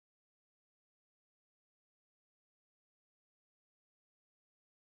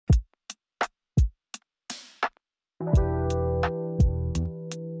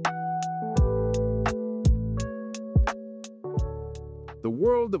The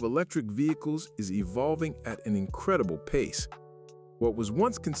world of electric vehicles is evolving at an incredible pace. What was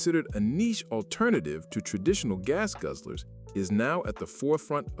once considered a niche alternative to traditional gas guzzlers is now at the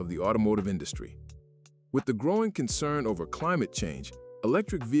forefront of the automotive industry. With the growing concern over climate change,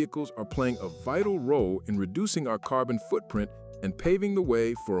 electric vehicles are playing a vital role in reducing our carbon footprint and paving the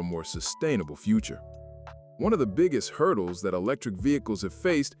way for a more sustainable future. One of the biggest hurdles that electric vehicles have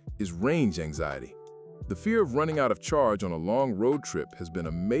faced is range anxiety. The fear of running out of charge on a long road trip has been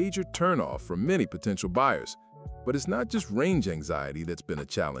a major turnoff for many potential buyers. But it's not just range anxiety that's been a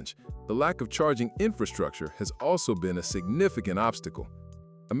challenge. The lack of charging infrastructure has also been a significant obstacle.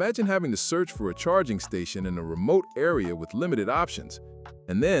 Imagine having to search for a charging station in a remote area with limited options.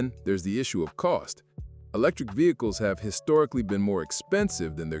 And then there's the issue of cost. Electric vehicles have historically been more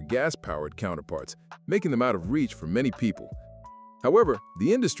expensive than their gas-powered counterparts, making them out of reach for many people. However,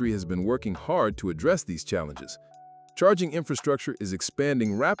 the industry has been working hard to address these challenges. Charging infrastructure is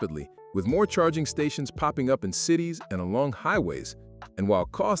expanding rapidly, with more charging stations popping up in cities and along highways. And while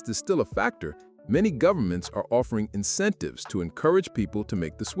cost is still a factor, many governments are offering incentives to encourage people to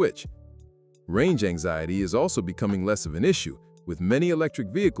make the switch. Range anxiety is also becoming less of an issue, with many electric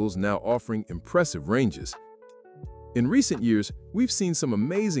vehicles now offering impressive ranges. In recent years, we've seen some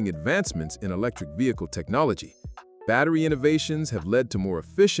amazing advancements in electric vehicle technology. Battery innovations have led to more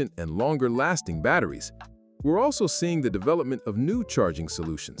efficient and longer-lasting batteries. We're also seeing the development of new charging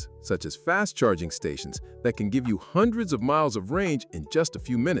solutions, such as fast charging stations that can give you hundreds of miles of range in just a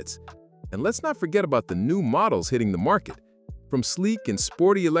few minutes. And let's not forget about the new models hitting the market. From sleek and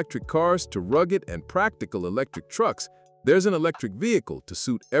sporty electric cars to rugged and practical electric trucks, there's an electric vehicle to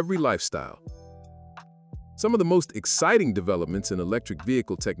suit every lifestyle. Some of the most exciting developments in electric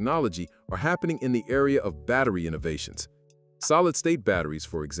vehicle technology are happening in the area of battery innovations. Solid-state batteries,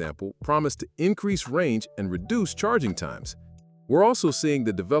 for example, promise to increase range and reduce charging times. We're also seeing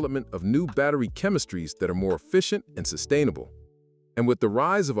the development of new battery chemistries that are more efficient and sustainable. And with the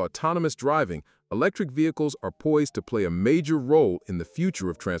rise of autonomous driving, electric vehicles are poised to play a major role in the future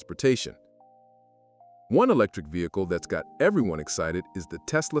of transportation. One electric vehicle that's got everyone excited is the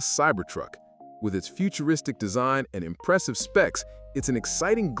Tesla Cybertruck. With its futuristic design and impressive specs, it's an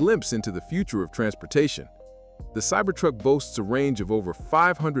exciting glimpse into the future of transportation. The Cybertruck boasts a range of over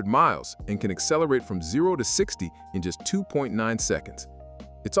 500 miles and can accelerate from 0 to 60 in just 2.9 seconds.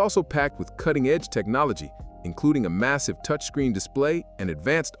 It's also packed with cutting-edge technology, including a massive touchscreen display and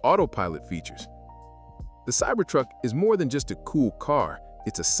advanced autopilot features. The Cybertruck is more than just a cool car,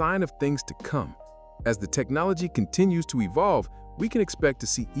 it's a sign of things to come. As the technology continues to evolve, we can expect to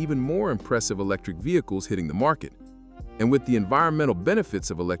see even more impressive electric vehicles hitting the market. And with the environmental benefits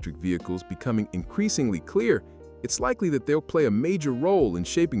of electric vehicles becoming increasingly clear, it's likely that they'll play a major role in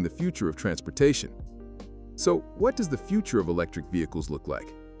shaping the future of transportation. So, what does the future of electric vehicles look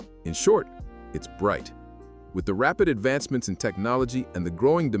like? In short, it's bright. With the rapid advancements in technology and the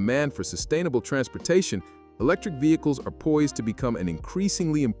growing demand for sustainable transportation, electric vehicles are poised to become an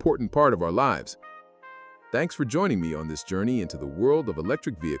increasingly important part of our lives. Thanks for joining me on this journey into the world of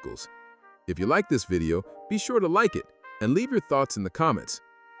electric vehicles. If you like this video, be sure to like it and leave your thoughts in the comments.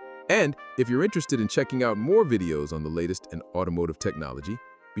 And if you're interested in checking out more videos on the latest in automotive technology,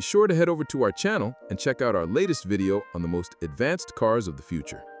 be sure to head over to our channel and check out our latest video on the most advanced cars of the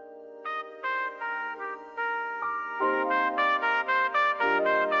future.